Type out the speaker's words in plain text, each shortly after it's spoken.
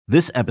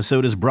This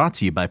episode is brought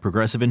to you by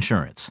Progressive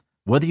Insurance.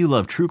 Whether you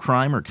love true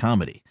crime or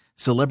comedy,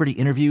 celebrity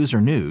interviews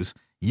or news,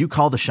 you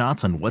call the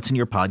shots on what's in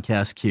your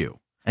podcast queue.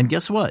 And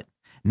guess what?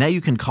 Now you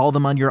can call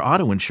them on your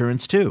auto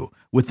insurance too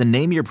with the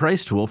Name Your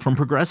Price tool from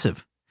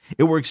Progressive.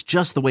 It works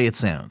just the way it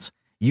sounds.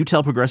 You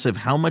tell Progressive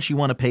how much you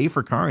want to pay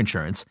for car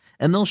insurance,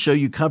 and they'll show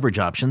you coverage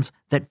options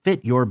that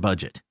fit your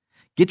budget.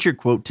 Get your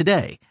quote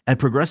today at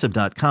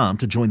Progressive.com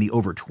to join the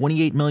over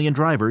 28 million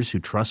drivers who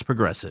trust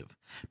Progressive.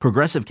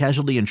 Progressive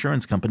Casualty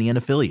Insurance Company and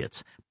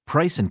Affiliates.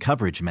 Price and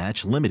coverage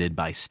match limited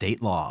by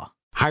state law.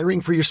 Hiring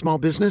for your small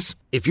business?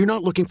 If you're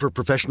not looking for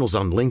professionals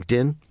on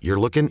LinkedIn, you're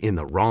looking in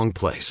the wrong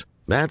place.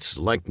 That's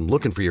like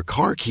looking for your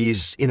car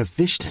keys in a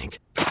fish tank.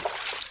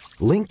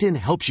 LinkedIn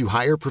helps you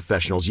hire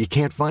professionals you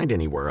can't find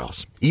anywhere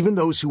else, even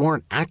those who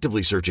aren't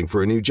actively searching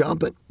for a new job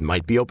but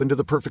might be open to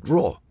the perfect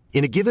role.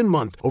 In a given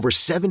month, over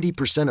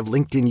 70% of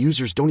LinkedIn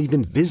users don't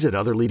even visit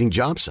other leading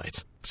job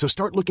sites. So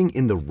start looking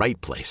in the right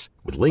place.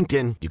 With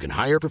LinkedIn, you can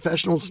hire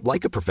professionals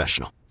like a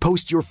professional.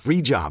 Post your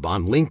free job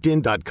on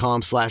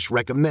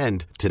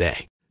linkedin.com/recommend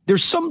today.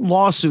 There's some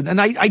lawsuit, and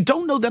I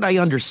don't know that I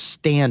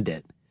understand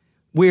it,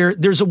 where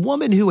there's a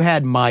woman who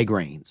had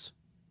migraines,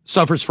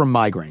 suffers from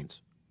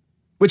migraines,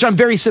 which I'm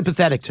very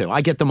sympathetic to.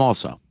 I get them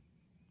also.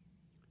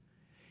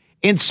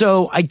 And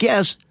so I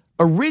guess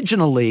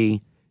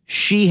originally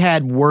she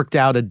had worked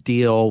out a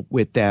deal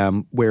with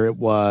them where it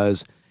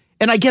was,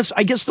 and I guess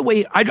the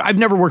way, I've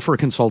never worked for a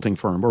consulting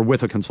firm or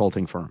with a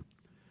consulting firm,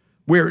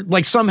 where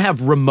like some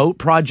have remote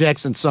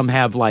projects and some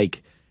have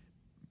like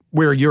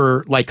where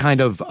you're like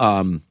kind of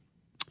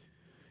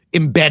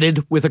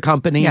embedded with a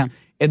company. Yeah.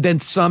 And then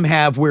some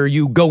have where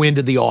you go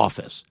into the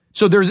office.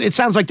 So it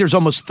sounds like there's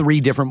almost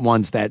three different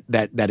ones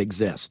that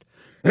exist.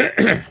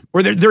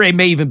 Or there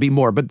may even be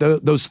more, but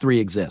those three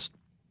exist.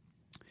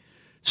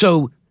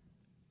 So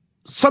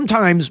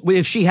sometimes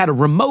if she had a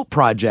remote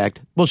project,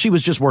 well, she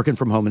was just working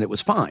from home and it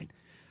was fine.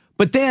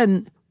 But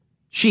then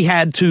she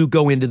had to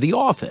go into the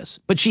office.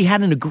 But she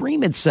had an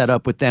agreement set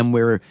up with them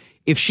where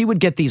if she would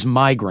get these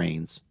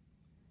migraines,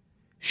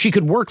 she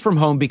could work from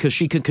home because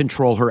she could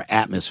control her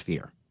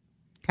atmosphere.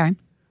 Okay.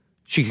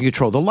 She can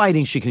control the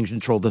lighting. She can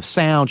control the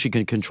sound. She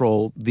can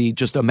control the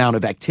just amount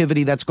of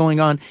activity that's going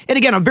on. And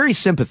again, I'm very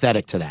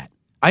sympathetic to that.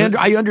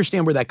 I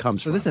understand where that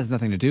comes from. So this has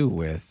nothing to do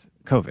with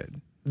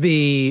COVID.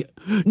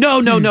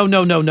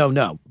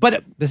 No.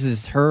 But this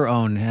is her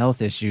own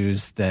health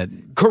issues that.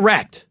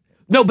 Correct.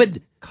 No, but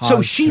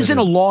so she's in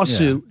a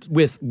lawsuit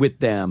with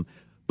them.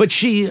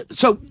 But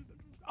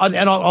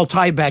I'll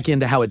tie it back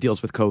into how it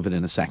deals with COVID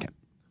in a second.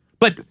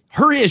 But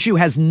her issue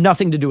has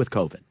nothing to do with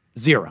COVID.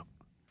 Zero.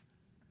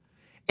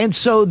 And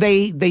so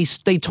they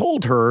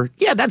told her,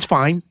 yeah, that's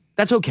fine.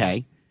 That's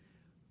okay.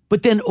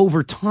 But then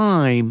over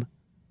time,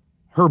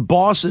 her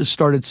bosses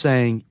started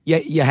saying, yeah,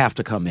 you have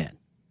to come in.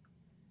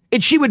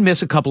 And she would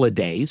miss a couple of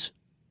days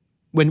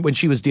when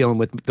she was dealing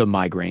with the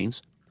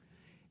migraines.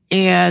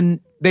 And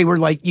they were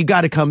like, you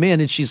got to come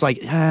in. And she's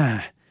like,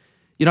 I'd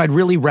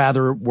really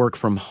rather work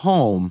from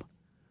home.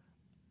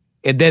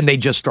 And then they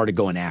just started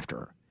going after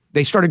her.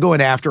 They started going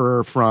after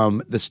her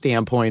from the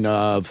standpoint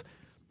of,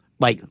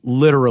 like,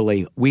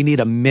 literally, we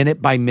need a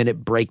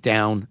minute-by-minute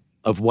breakdown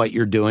of what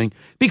you're doing.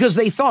 Because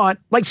they thought,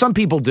 like some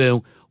people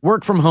do,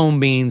 work from home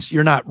means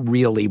you're not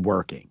really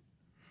working.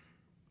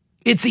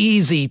 It's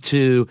easy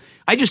to...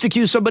 I just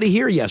accused somebody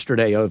here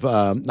yesterday of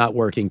not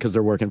working because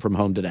they're working from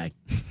home today.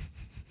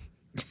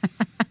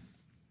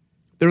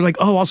 They're like,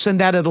 oh, I'll send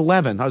that at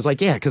 11. I was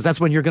like, yeah, because that's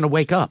when you're going to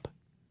wake up.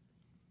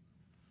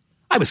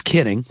 I was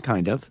kidding,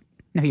 kind of.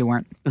 No, you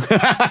weren't.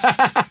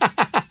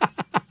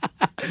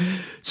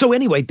 So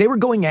anyway, they were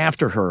going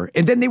after her,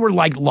 and then they were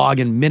like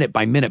logging minute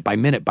by minute by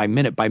minute by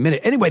minute by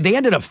minute. Anyway, they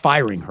ended up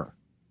firing her.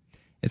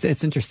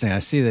 It's interesting. I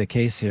see the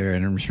case here,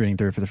 and I'm just reading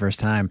through it for the first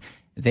time.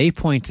 They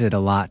pointed a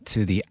lot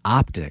to the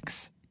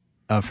optics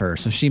of her.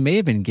 So she may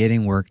have been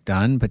getting work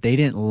done, but they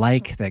didn't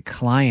like that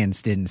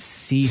clients didn't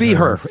see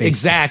her face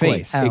exactly. to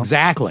face.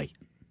 Exactly.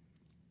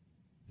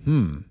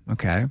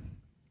 Okay.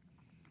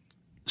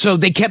 So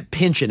they kept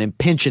pinching and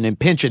pinching and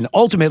pinching.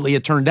 Ultimately,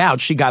 it turned out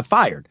she got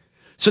fired.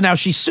 So now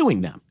she's suing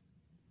them.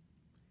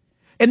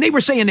 And they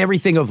were saying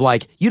everything of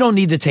like, you don't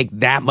need to take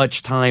that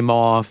much time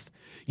off.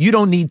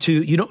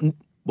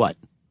 What?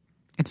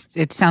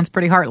 It sounds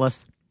pretty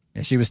heartless.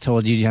 Yeah, she was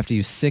told you have to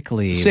use sick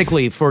leave. Sick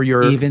leave for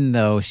your... Even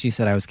though she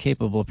said I was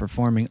capable of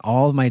performing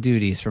all of my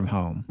duties from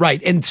home. Right.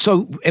 And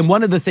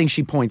one of the things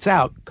she points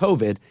out,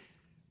 COVID,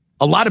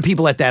 a lot of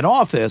people at that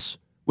office,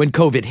 when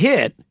COVID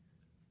hit,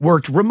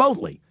 worked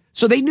remotely.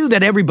 So they knew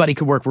that everybody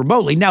could work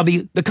remotely. Now,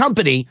 the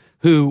company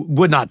who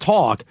would not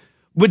talk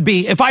would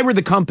be, if I were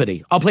the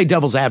company, I'll play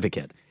devil's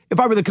advocate. If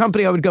I were the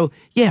company, I would go,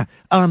 yeah,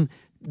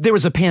 there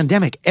was a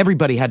pandemic.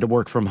 Everybody had to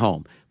work from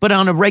home. But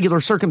on a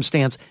regular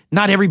circumstance,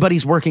 not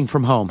everybody's working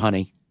from home,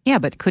 honey. Yeah,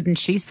 but couldn't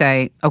she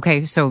say,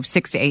 okay, so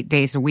 6 to 8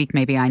 days a week,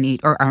 maybe I need,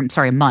 or I'm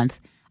sorry, a month,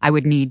 I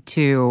would need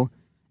to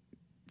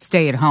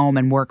stay at home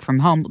and work from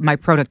home. My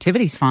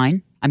productivity's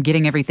fine. I'm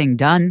getting everything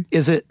done.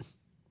 Is it?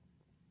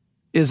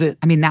 Is it?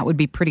 I mean, that would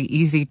be pretty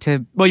easy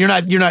to. Well, you're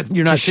not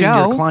seeing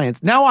show. your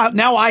clients. Now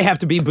I have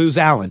to be Booz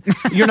Allen.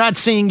 You're not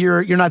seeing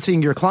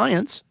your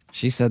clients.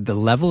 She said the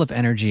level of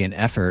energy and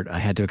effort I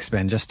had to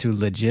expend just to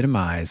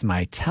legitimize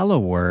my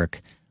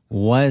telework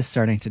was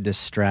starting to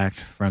distract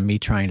from me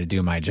trying to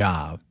do my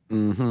job.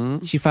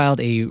 Mm-hmm. She filed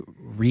a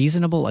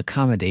reasonable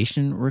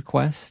accommodation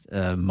request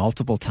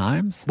multiple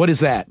times. What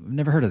is that? I've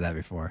never heard of that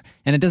before.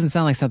 And it doesn't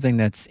sound like something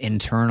that's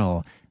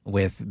internal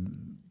with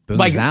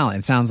Booz Allen.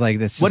 It sounds like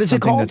that's just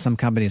something that some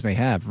companies may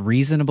have.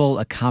 Reasonable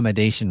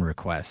accommodation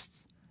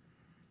requests.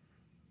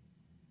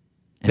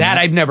 That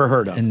I've never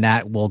heard of. And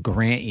that will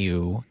grant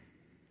you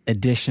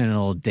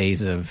additional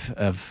days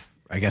of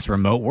I guess,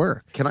 remote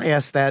work. Can I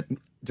ask that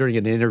during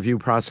an interview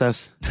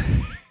process?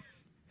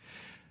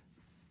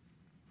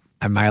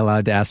 Am I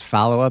allowed to ask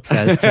follow-ups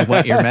as to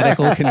what your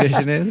medical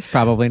condition is?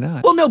 Probably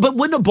not. Well, no, but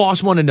wouldn't a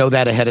boss want to know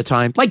that ahead of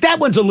time? Like, that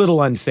one's a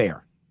little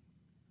unfair.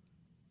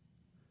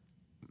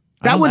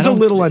 That one's a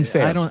little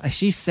unfair.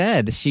 She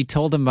said she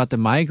told him about the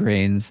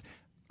migraines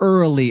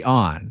early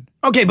on.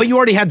 Okay, but you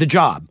already had the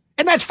job.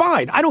 And that's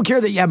fine. I don't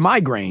care that you have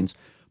migraines.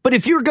 But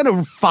if you're going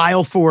to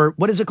file for,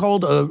 what is it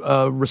called?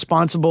 A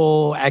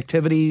responsible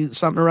activity,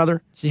 something or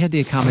other? She had the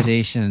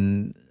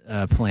accommodation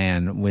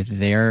plan with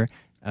their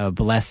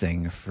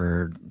blessing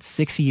for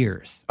 6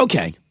 years.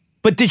 Okay.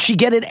 But did she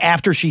get it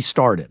after she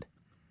started?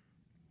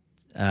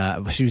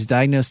 She was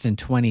diagnosed in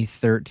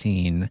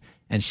 2013,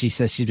 and she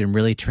says she's been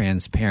really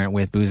transparent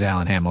with Booz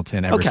Allen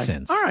Hamilton ever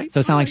since. All right. So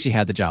it's not like she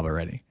had the job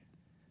already.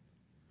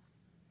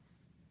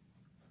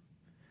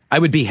 I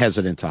would be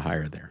hesitant to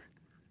hire there.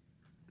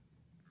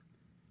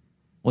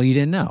 Well, you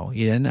didn't know.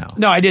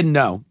 No, I didn't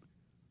know.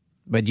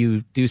 But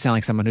you do sound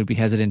like someone who'd be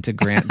hesitant to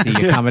grant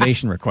the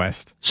accommodation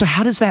request. So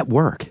how does that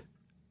work?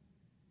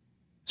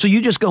 So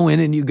you just go in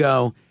and you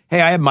go,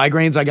 hey, I have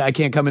migraines. I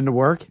can't come into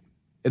work.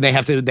 And they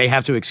have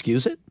to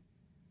excuse it?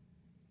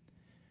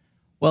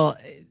 Well,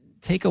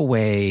 take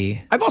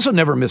away. I've also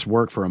never missed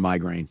work for a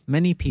migraine.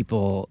 Many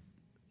people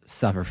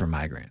suffer from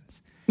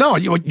migraines. No,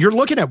 you're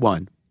looking at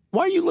one.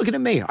 Why are you looking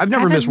at me? I've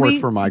never missed work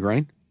for a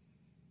migraine.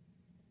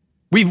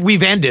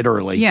 We've ended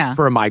early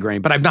for a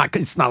migraine, but I've not.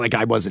 It's not like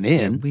I wasn't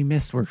in. We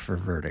missed work for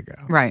vertigo.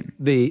 Right.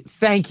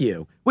 Thank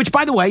you. Which,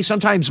 by the way,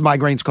 sometimes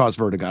migraines cause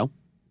vertigo.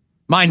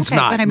 Mine's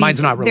not. But I mean,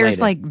 mine's not related. There's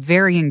like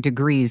varying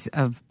degrees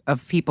of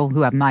people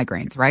who have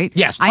migraines, right?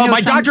 Yes. I know my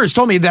doctor has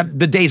told me that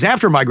the days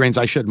after migraines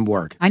I shouldn't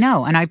work. I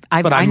know, and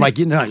But I'm like,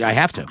 I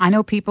have to. I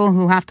know people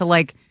who have to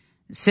like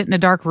sit in a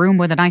dark room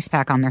with an ice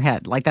pack on their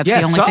head. Like that's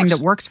the only thing that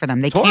works for them.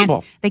 They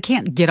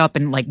can't get up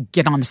and like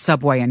get on the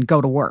subway and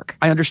go to work.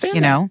 I understand.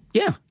 You know?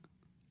 Yeah.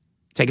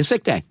 Take a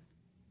sick day.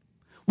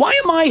 Why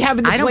am I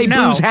having to play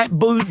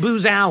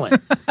Booz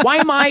Allen?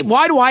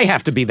 Why do I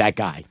have to be that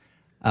guy?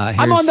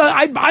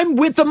 I'm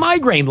with the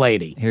migraine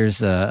lady.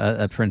 Here's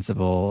a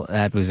principal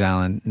at Booz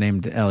Allen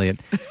named Elliot.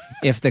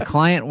 If the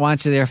client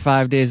wants you there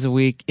 5 days a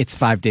week, it's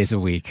 5 days a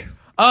week.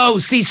 Oh,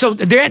 see, so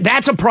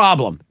that's a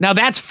problem. Now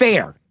that's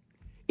fair.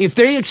 If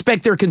they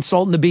expect their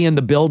consultant to be in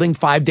the building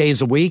 5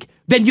 days a week,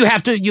 then you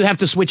have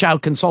to switch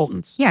out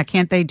consultants. Yeah,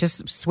 can't they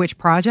just switch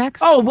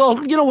projects? Oh,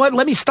 well, you know what?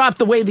 Let me stop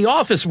the way the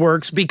office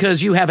works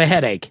because you have a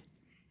headache.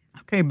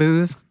 Okay,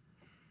 Booz.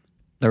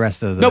 The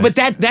rest of the no, but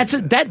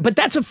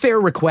that's a fair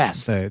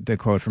request. The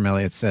quote from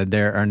Elliot said,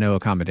 "There are no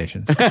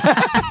accommodations,"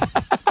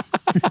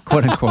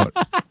 quote unquote.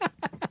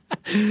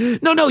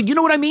 No, you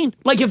know what I mean?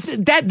 Like if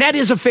that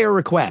is a fair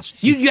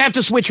request. You have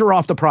to switch her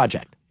off the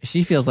project.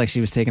 She feels like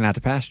she was taken out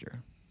to pasture.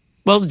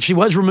 Well, she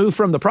was removed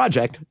from the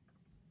project.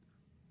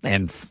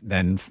 And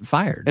then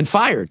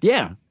fired.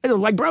 Yeah.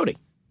 Like Brody.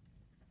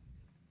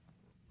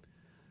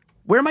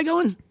 Where am I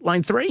going?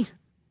 Line 3?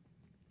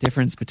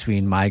 Difference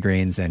between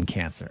migraines and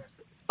cancer.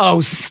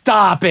 Oh,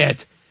 stop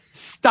it.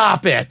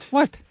 Stop it.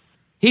 What?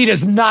 He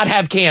does not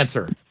have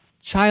cancer.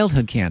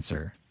 Childhood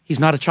cancer. He's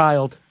not a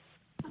child.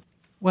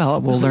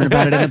 Well, we'll learn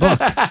about it in the book.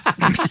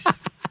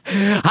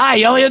 Hi,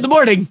 Elliot in the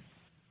morning.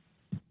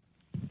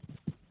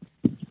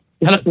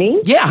 Hello?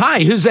 Me? Yeah,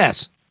 hi. Who's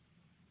this?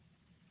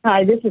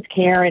 Hi, this is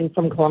Karen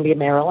from Columbia,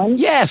 Maryland.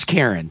 Yes,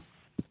 Karen.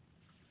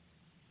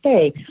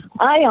 Hey,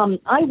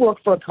 I work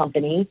for a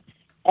company,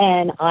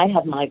 and I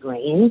have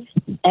migraines,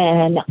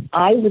 and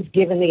I was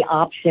given the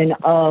option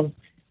of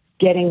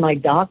getting my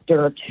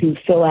doctor to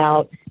fill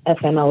out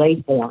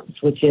FMLA forms,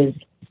 which is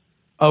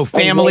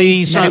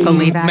family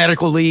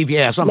medical leave,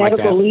 yeah, something like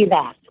that. Medical Leave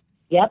Act.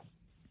 Yep.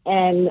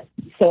 And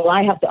so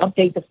I have to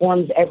update the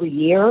forms every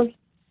year.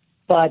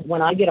 But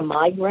when I get a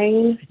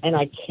migraine and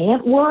I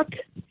can't work,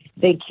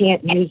 they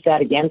can't use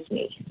that against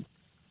me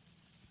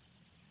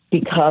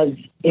because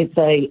it's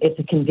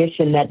a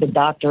condition that the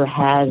doctor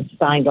has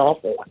signed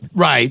off on.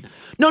 Right.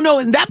 No,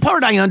 and that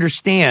part I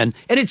understand.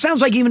 And it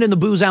sounds like even in the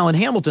Booz Allen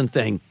Hamilton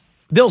thing,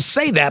 they'll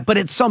say that. But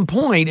at some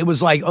point, it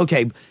was like,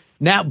 okay,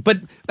 now. But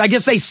I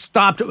guess they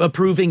stopped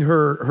approving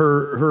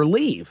her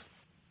leave.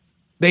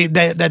 They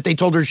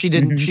told her she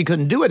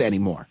couldn't do it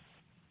anymore.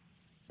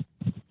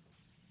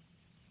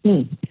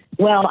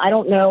 Well, I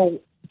don't know.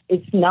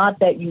 It's not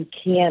that you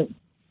can't.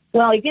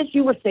 Well, I guess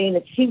you were saying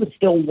that she was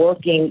still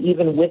working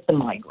even with the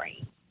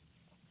migraine.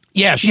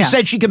 Yeah, she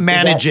said she can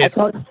manage it.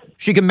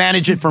 She can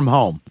manage it from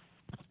home.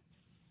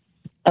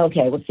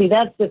 Okay, well, see,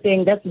 that's the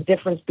thing. That's the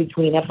difference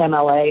between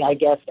FMLA, I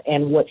guess,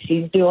 and what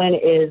she's doing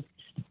is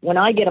when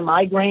I get a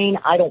migraine,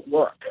 I don't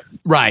work.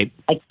 Right.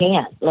 I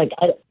can't. Like,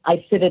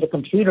 I sit at a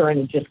computer and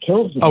it just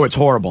kills me. Oh, it's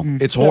horrible.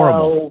 It's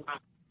horrible.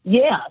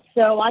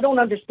 So I don't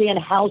understand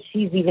how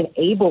she's even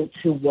able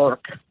to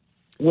work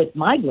with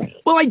migraine.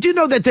 Well, I do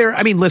know that there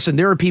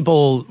are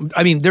people,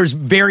 there's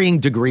varying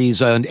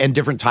degrees and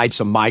different types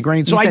of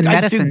migraines. So you said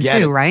medicine I do get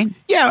too, it. right?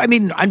 Yeah,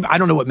 I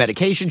don't know what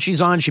medication she's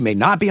on. She may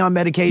not be on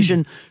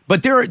medication,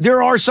 but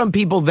there are some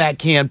people that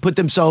can put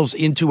themselves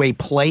into a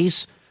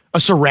place, a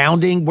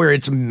surrounding where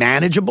it's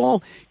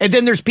manageable. And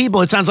then there's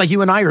people, it sounds like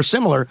you and I are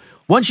similar.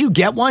 Once you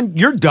get one,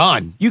 you're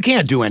done. You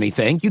can't do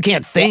anything. You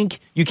can't think.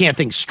 You can't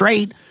think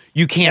straight.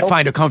 You can't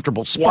find a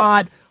comfortable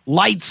spot. Yep.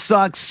 Light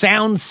sucks,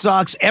 sound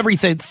sucks,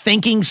 everything.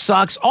 Thinking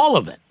sucks, all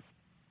of it.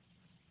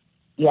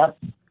 Yep.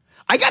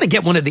 I got to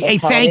get one of the. Hey,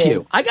 thank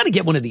you. I got to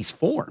get one of these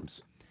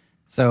forms.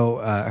 So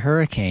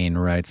Hurricane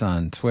writes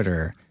on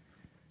Twitter,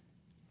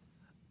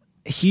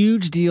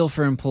 huge deal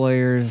for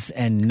employers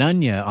and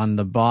Nunya on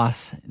the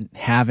boss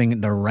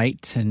having the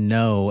right to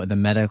know the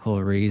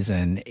medical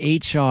reason.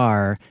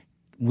 HR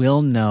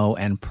will know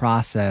and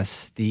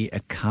process the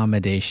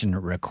accommodation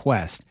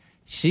request.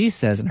 She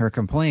says in her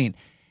complaint,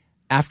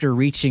 after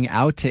reaching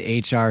out to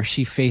HR,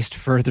 she faced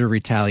further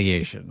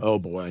retaliation. Oh,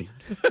 boy.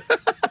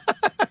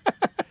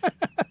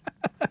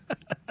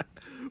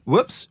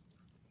 Whoops.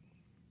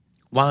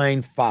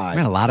 Line 5.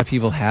 Man, a lot of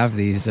people have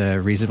these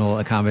reasonable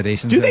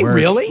accommodations. Do they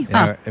really?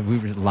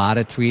 We've a lot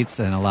of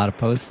tweets and a lot of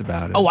posts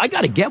about it. Oh, I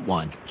got to get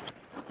one.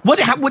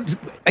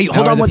 Hey,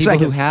 hold on one second.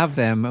 People who have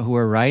them, who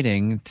are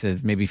writing to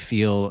maybe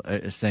feel,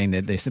 saying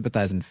that they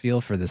sympathize and feel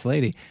for this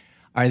lady,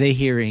 are they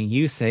hearing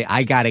you say,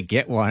 I got to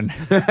get one,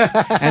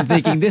 and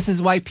thinking this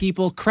is why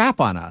people crap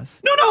on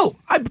us? No,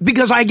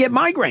 because I get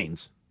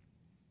migraines.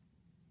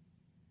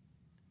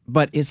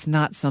 But it's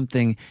not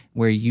something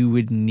where you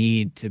would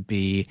need to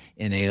be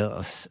in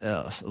a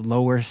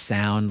lower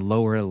sound,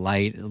 lower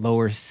light,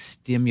 lower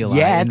stimuli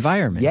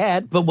environment. Yeah,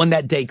 but when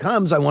that day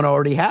comes, I want to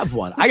already have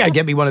one. I got to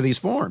get me one of these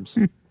forms.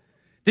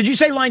 Did you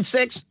say line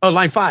 6? Oh,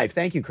 line 5.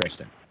 Thank you,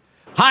 Kristen.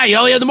 Hi,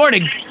 Elliot in the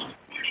morning.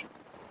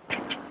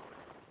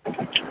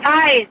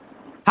 Hi.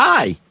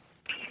 Hi. Is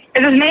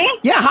this me?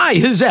 Yeah, hi.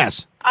 Who's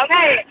this?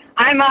 Okay.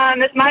 I'm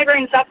this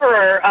migraine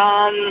sufferer.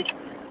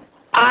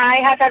 I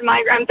have had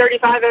migraine. I'm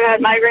 35. I've had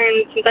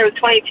migraines since I was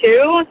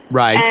 22.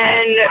 Right.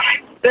 And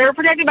they're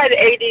protected by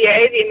the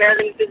ADA, the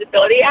Americans with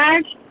Disabilities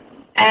Act.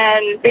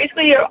 And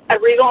basically a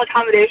reasonable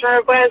accommodation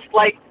request,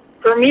 like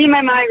for me,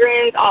 my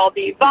migraines, I'll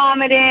be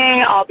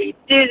vomiting, I'll be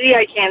dizzy,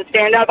 I can't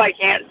stand up, I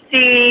can't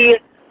see,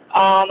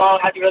 I'll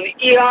have to go to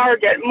the ER,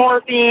 get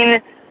morphine,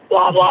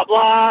 blah, blah,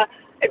 blah.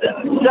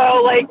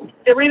 So, like,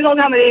 the reasonable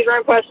accommodation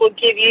request will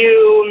give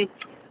you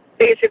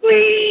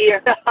basically,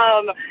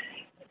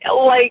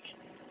 like,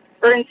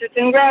 for instance,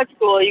 in grad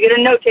school, you get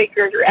a note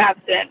taker if you're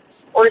absent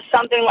or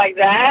something like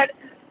that.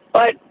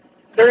 But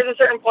there's a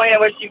certain point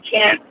at which you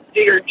can't do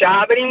your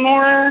job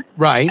anymore.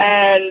 Right.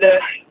 And,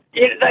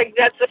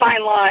 that's the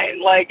fine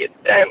line, like,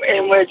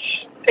 in which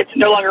it's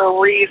no longer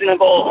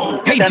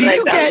reasonable. Hey,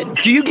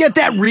 do you get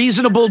that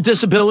Reasonable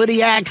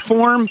Disability Act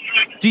form?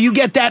 Do you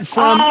get that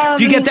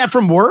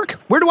from work?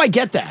 Where do I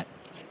get that?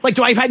 Like,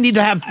 do I need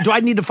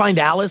to find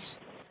Alice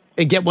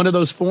and get one of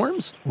those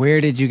forms?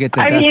 Where did you get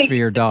the vest for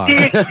your dog?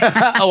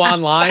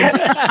 Online.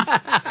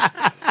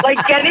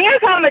 Like, getting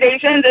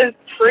accommodations is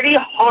pretty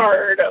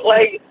hard.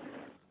 Like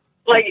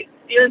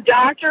your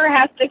doctor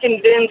has to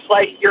convince,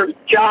 like, your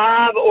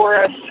job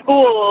or a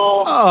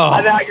school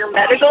about your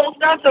medical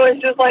stuff. So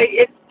it's just like,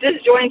 it's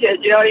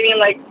disjointed. You know what I mean?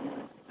 Like,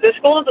 the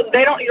schools,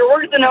 your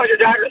workers don't know what your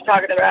doctor's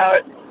talking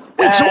about.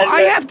 Wait, so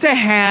I have to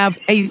have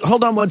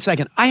hold on one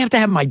second. I have to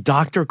have my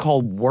doctor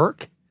call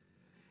work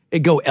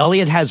and go,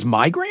 Elliot has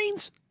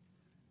migraines?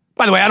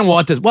 By the way, I don't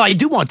want this. Well, I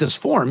do want this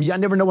form. I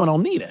never know when I'll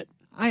need it.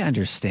 I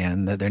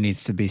understand that there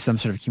needs to be some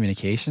sort of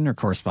communication or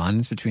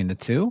correspondence between the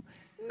two.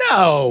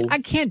 No. I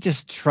can't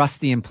just trust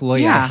the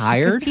employee I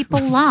hired. Because people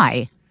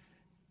lie.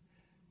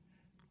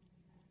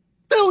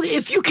 Bill,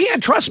 if you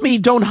can't trust me,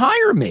 don't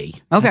hire me.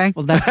 Okay.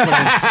 Well, that's what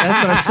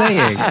I'm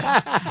saying.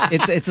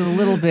 It's a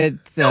little bit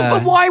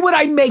but why would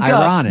I make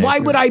ironic. up? Why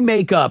would I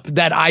make up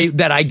that I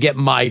get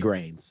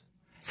migraines?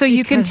 So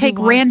you can take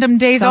random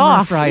days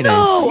off. Fridays.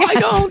 No, yes. I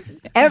don't.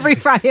 Every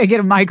Friday I get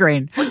a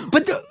migraine.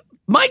 But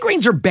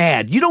migraines are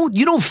bad. You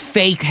don't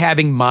fake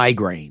having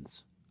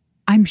migraines.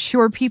 I'm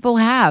sure people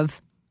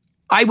have.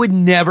 I would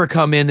never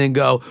come in and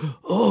go,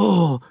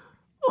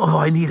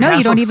 I need. No, half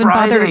you don't a even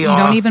Friday bother. You off.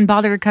 don't even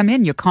bother to come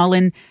in. You call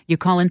in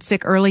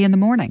sick early in the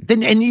morning.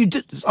 Then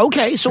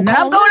okay. So I'm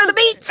going to the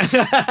beach.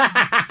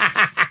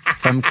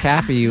 From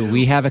Cappy,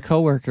 we have a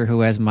coworker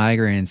who has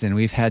migraines, and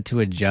we've had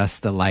to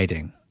adjust the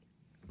lighting.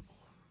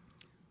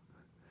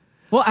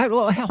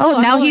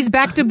 Now he's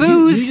back to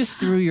booze. You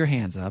just threw your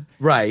hands up.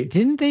 Right.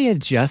 Didn't they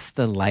adjust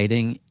the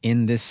lighting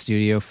in this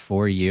studio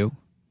for you?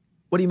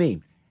 What do you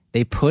mean?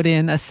 They put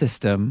in a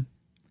system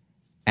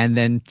and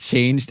then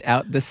changed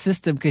out the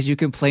system because you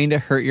complained it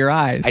hurt your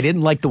eyes. I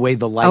didn't like the way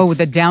the lights. Oh,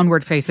 the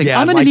downward facing. Yeah,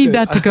 I'm going to need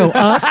that to go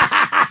up.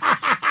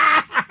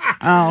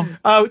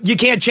 Oh, you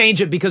can't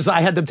change it because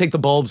I had them take the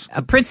bulbs.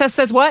 Princess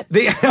says what?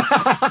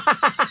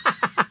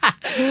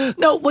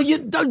 No, well,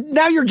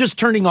 now you're just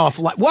turning off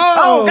light. Whoa!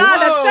 Oh God,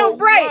 that's so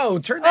bright. Whoa,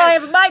 turn that. Oh, I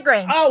have a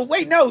migraine. Oh,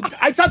 wait, no.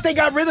 I thought they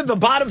got rid of the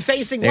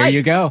bottom-facing lights. There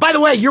you go. By the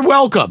way, you're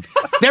welcome.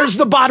 There's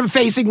the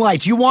bottom-facing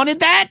lights. You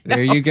wanted that?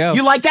 There you go.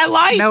 You like that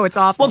light? No, it's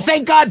awful. Well,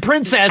 thank God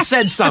Princess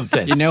said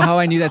something. You know how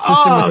I knew that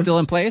system was still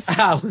in place?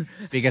 How?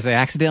 Because I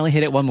accidentally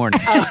hit it one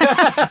morning.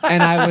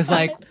 And I was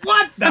like,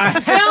 what the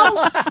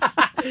hell?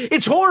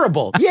 It's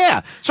horrible.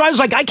 Yeah. So I was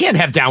like, I can't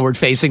have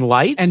downward-facing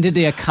light. And did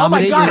they Oh, my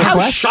accommodate God, your how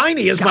request?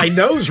 shiny is my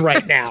nose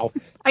right now?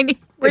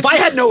 If I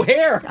had no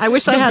hair, I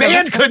wish the I had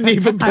band couldn't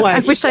even play. I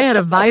wish I had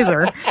a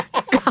visor.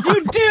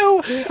 You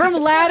do from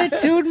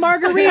Latitude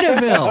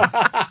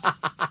Margaritaville.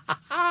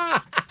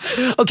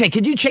 Okay,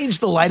 could you change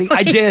the lighting?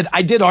 Please.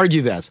 I did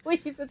argue this.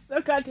 Please, it's so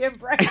goddamn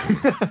bright.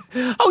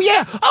 Oh,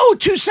 yeah. Oh,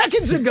 2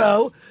 seconds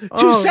ago,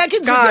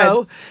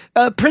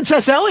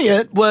 Princess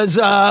Elliot was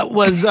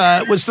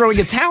throwing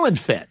a talent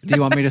fit. Do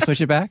you want me to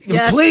switch it back?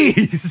 Yes.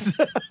 Please.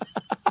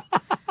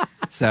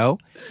 So,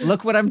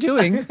 look what I'm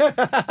doing.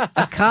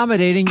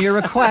 Accommodating your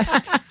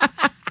request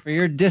for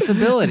your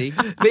disability.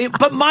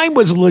 But mine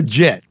was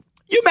legit.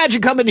 You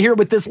imagine coming here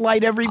with this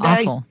light every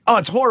day? Awful. Oh,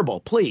 it's horrible.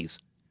 Please.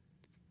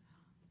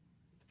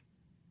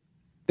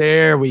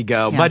 There we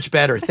go. Yeah. Much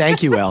better.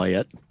 Thank you,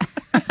 Elliot.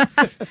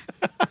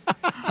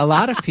 A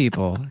lot of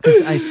people,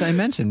 because I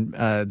mentioned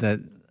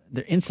that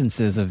the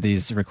instances of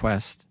these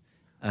requests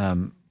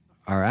are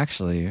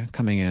actually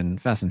coming in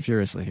fast and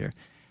furiously here.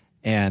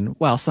 And,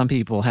 well, some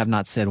people have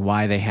not said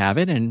why they have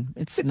it, and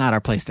it's not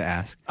our place to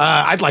ask.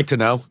 I'd like to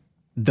know.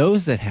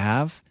 Those that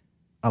have,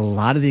 a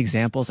lot of the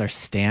examples are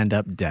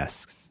stand-up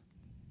desks.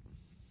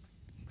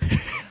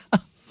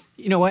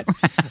 You know what?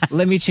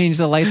 Let me change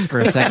the lights for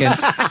a second,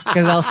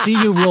 because I'll see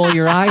you roll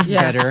your eyes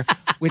better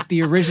with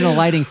the original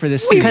lighting for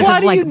this. Because Why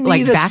of do like you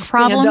need a back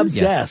problems.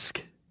 stand-up Yes.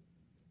 desk?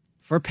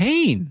 For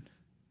pain.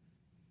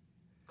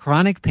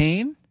 Chronic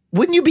pain?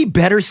 Wouldn't you be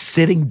better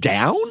sitting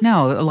down?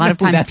 No, a lot of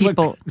times That's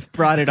people. what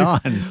brought it on.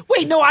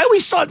 Wait, no, I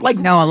always thought like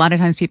No, a lot of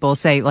times people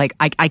say like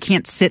I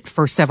can't sit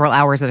for several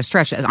hours at a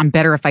stretch. I'm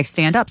better if I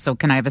stand up. So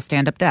can I have a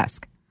stand up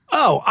desk?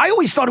 Oh, I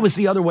always thought it was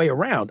the other way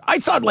around. I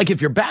thought like if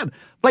your back,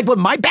 like when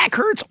my back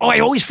hurts, I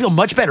always feel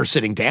much better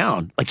sitting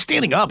down. Like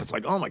standing up, it's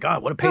like, oh my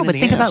God, what a pain No, in but the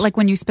think ass. about like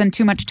when you spend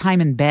too much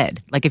time in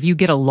bed. Like if you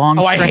get a long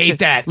I stretch, hate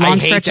that. long I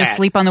hate stretch of that.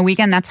 sleep on the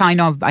weekend. That's how I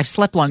know I've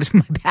slept long as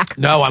my back.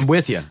 No, hurts. I'm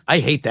with you. I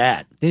hate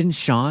that. Didn't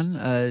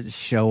Sean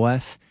show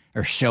us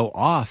or show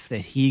off that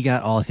he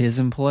got all of his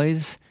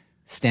employees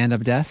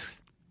stand-up desks?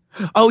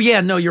 Oh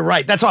yeah, no, you're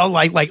right. That's all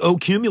like oh,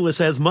 Cumulus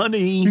has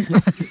money.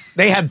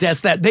 They have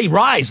desks that they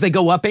rise, they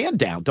go up and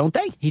down, don't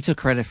they? He took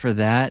credit for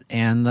that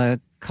and the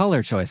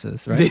color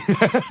choices, right?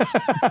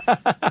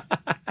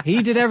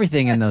 He did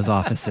everything in those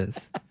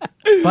offices.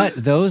 But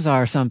those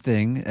are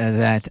something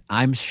that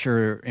I'm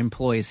sure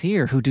employees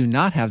here who do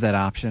not have that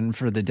option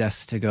for the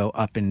desks to go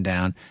up and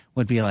down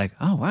would be like,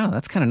 oh, wow,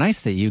 that's kind of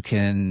nice that you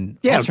can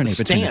alternate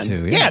between the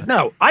two. Yeah,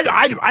 no,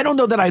 I don't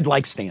know that I'd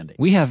like standing.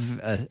 We have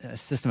a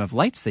system of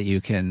lights that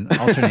you can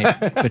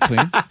alternate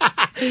between.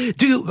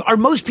 Are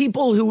most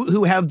people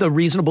who have the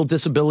reasonable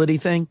disability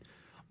thing,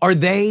 are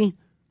they,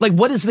 like,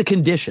 what is the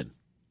condition?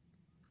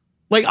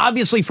 Like,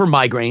 obviously for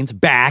migraines,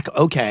 back,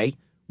 okay.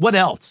 What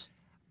else?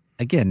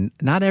 Again,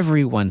 not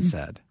everyone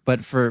said, but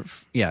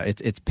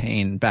it's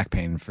pain, back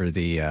pain for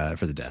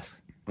the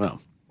desk.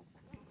 Well,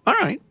 all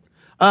right.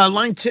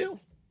 Line 2.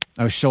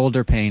 Oh,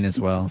 shoulder pain as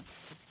well.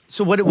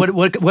 So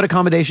what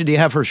accommodation do you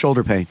have for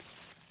shoulder pain?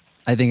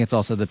 I think it's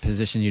also the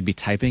position you'd be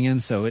typing in,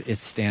 so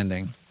it's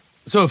standing.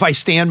 So if I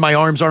stand, my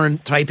arms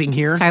aren't typing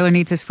here. Tyler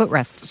needs his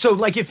footrest. So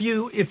like if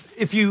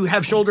you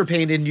have shoulder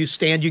pain and you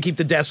stand, you keep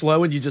the desk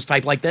low and you just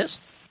type like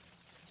this.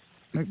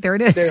 There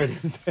it is.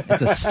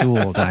 It's a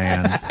stool,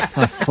 Diane. It's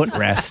not a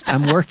footrest.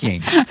 I'm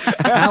working. Not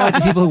like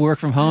the people who work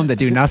from home that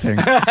do nothing.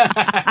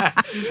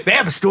 They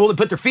have a stool and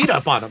put their feet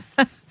up on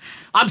them.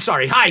 I'm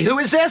sorry. Hi, who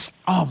is this?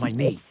 Oh, my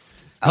knee.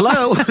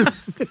 Hello.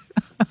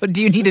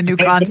 Do you need a new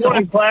console?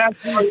 Good morning, class.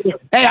 How are you?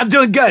 Hey, I'm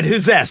doing good.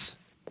 Who's this?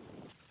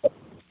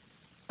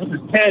 This is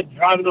Ted,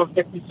 driving on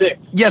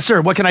 56. Yes,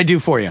 sir. What can I do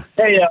for you?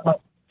 Hey,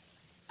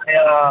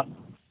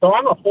 so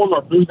I'm a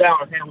former Booz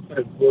Allen Hamilton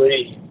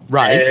employee.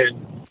 Right.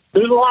 And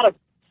there's a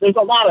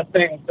lot of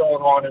things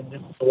going on in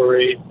this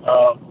story,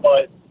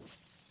 but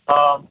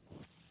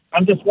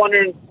I'm just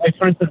wondering, like,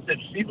 for instance, if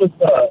she was,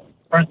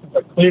 for instance,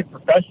 a cleared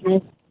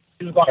professional,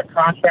 she was on a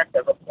contract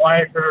that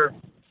required her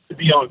to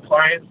be on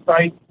client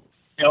site,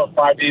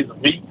 5 days a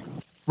week.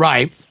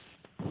 Right.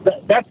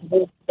 That's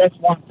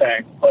one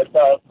thing. But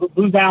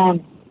Booz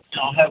Allen,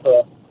 has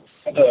a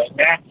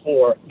knack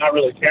for not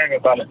really caring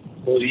about its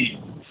employees.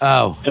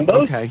 Oh, And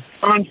those okay.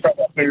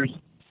 contractors,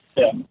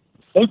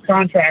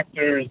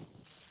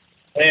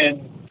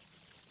 and,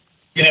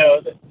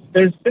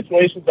 there's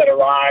situations that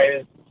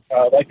arise,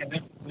 like in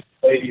this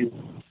lady's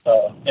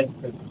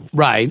instance.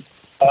 Right.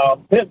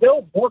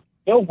 they'll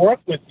work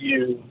with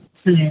you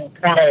to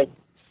kind of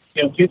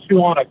get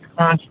you on a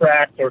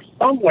contract or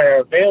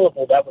somewhere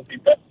available that would be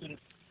best suited.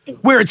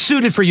 Where it's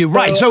suited for you,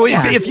 right? So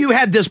if you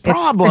had this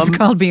problem, it's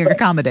called being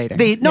accommodating.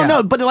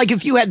 But like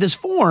if you had this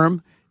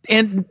form,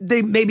 and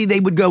they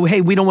would go, hey,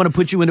 we don't want to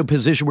put you in a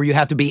position where you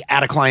have to be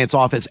at a client's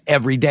office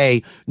every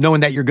day,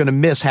 knowing that you're going to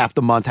miss half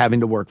the month having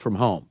to work from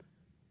home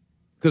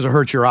because it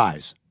hurts your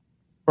eyes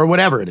or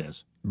whatever it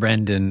is.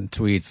 Brendan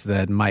tweets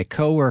that my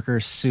coworker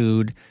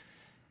sued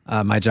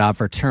my job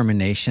for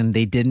termination.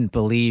 They didn't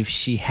believe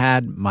she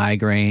had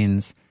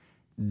migraines.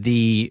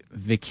 The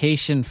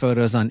vacation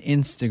photos on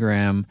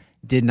Instagram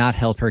did not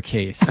help her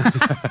case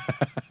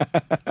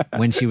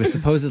when she was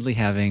supposedly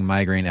having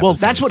migraine episodes.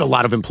 Well, that's what a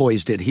lot of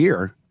employees did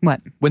here.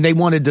 What? When they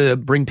wanted to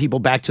bring people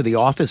back to the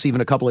office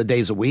even a couple of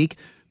days a week,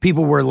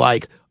 people were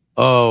like,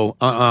 you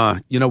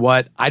know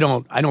what? I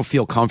don't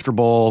feel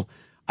comfortable.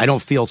 I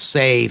don't feel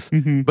safe.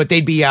 Mm-hmm. But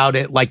they'd be out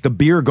at like the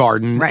beer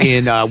garden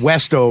in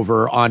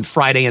Westover on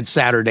Friday and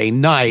Saturday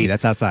night. Hey,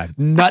 that's outside.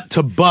 Nut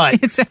to butt.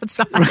 It's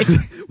outside. Right?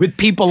 With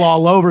people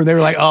all over. They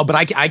were like, but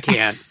I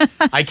can't.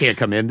 I can't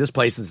come in. This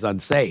place is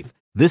unsafe.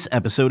 This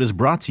episode is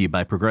brought to you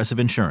by Progressive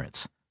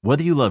Insurance.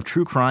 Whether you love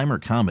true crime or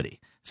comedy,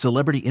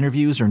 celebrity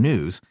interviews or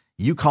news,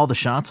 you call the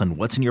shots on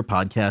what's in your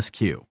podcast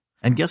queue.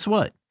 And guess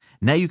what?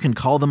 Now you can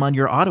call them on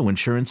your auto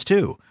insurance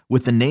too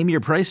with the Name Your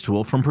Price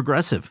tool from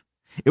Progressive.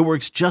 It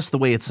works just the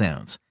way it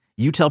sounds.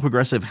 You tell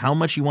Progressive how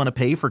much you want to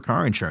pay for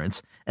car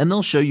insurance, and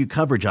they'll show you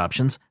coverage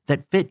options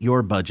that fit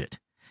your budget.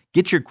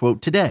 Get your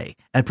quote today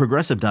at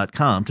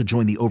Progressive.com to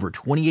join the over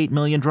 28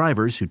 million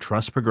drivers who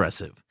trust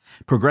Progressive.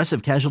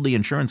 Progressive Casualty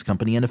Insurance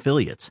Company and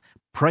Affiliates.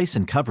 Price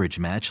and coverage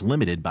match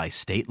limited by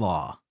state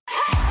law.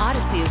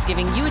 Odyssey is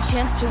giving you a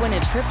chance to win a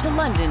trip to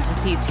London to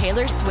see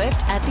Taylor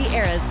Swift at the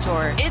Eras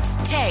Tour. It's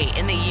Tay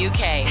in the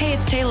UK. Hey,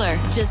 it's Taylor.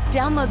 Just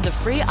download the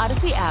free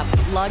Odyssey app,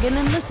 log in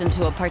and listen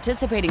to a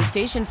participating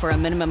station for a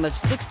minimum of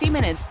 60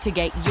 minutes to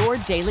get your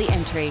daily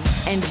entry.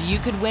 And you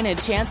could win a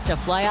chance to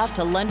fly off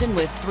to London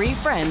with 3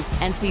 friends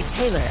and see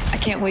Taylor. I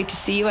can't wait to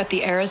see you at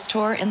the Eras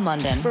Tour in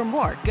London. For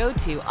more, go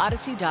to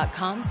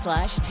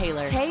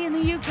odyssey.com/Taylor. Tay in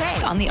the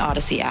UK. On the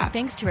Odyssey app.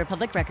 Thanks to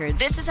Republic Records.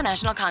 This is a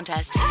national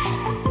contest.